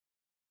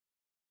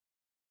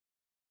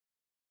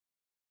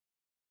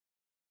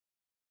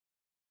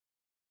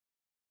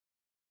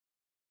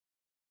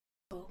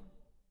The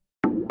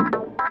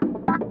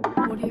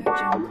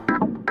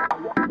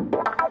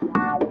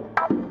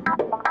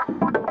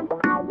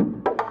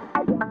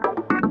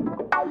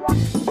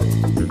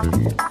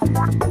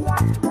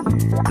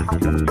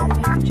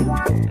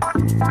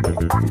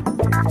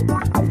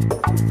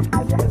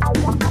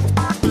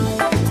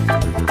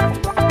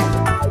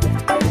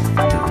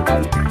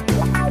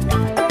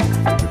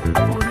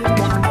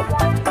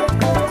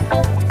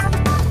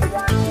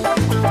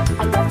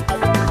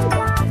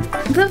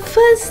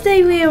first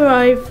day we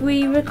arrived,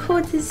 we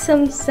recorded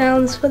some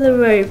sounds for the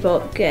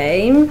robot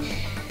game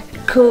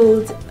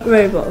called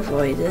Robot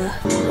Avoider.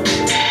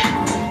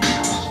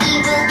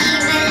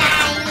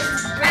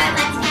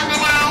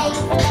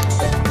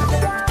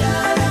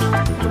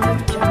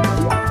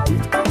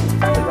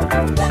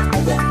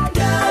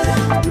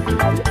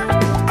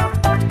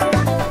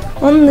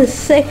 On the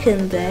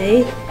second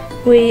day,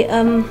 we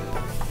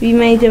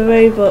made a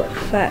robot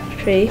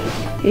factory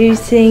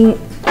using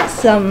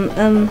some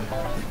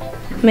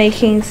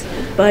making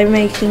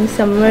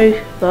some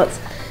robots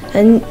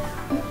and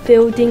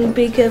building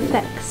big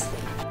effects.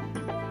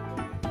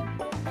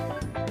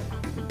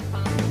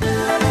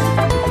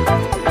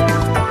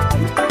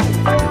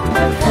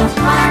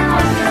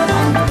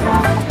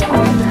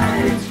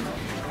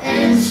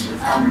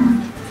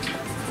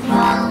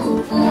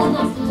 All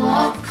the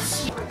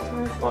blocks.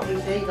 What? You're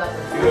going to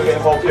get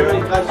involved here? Or are you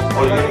going to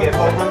get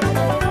involved?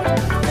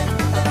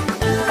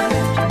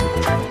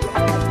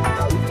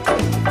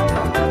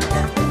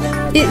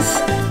 It's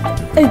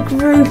a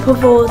group of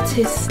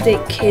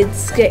autistic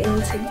kids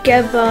getting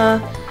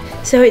together,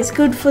 so it's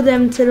good for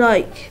them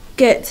to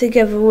get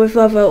together with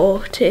other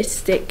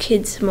autistic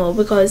kids more,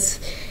 because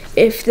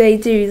if they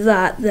do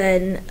that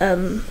then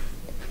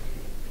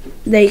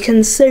they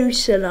can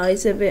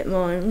socialise a bit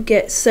more and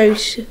get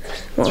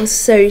more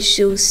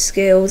social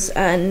skills,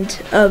 and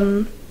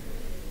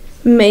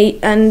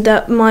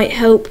that might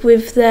help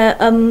with their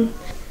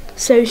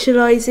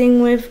socialising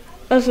with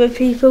other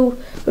people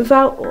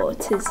without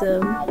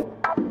autism.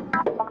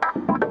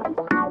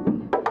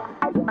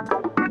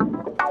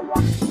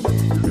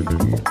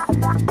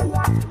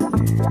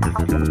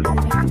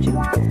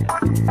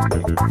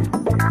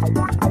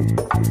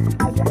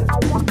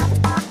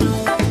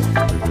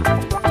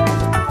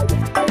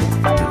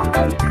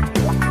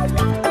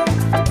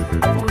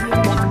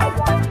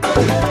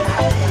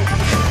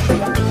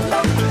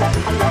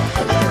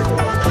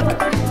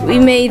 We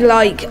made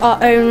our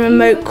own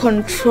remote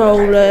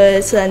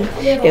controllers, and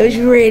it was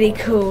really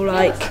cool.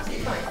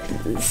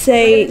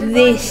 Say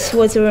this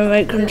was a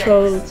remote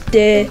control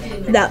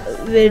that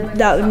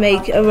would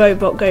make a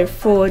robot go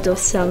forward or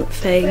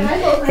something.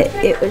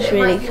 It was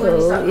really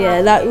cool.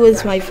 Yeah, that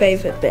was my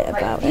favourite bit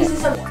about it.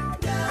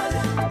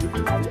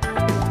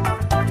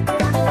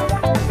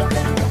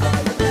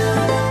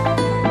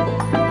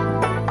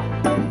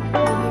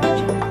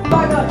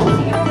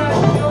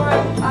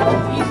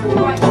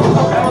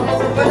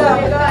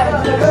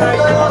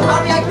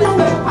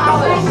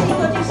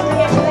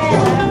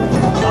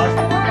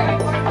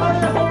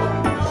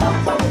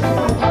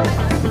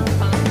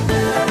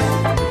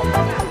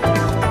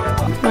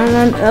 I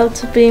learned how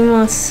to be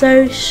more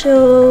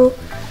social,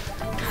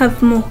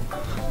 have more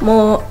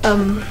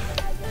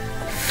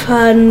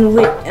fun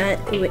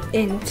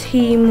in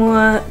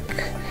teamwork,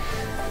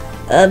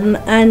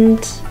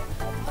 and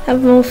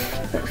have more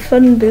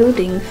fun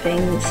building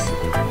things.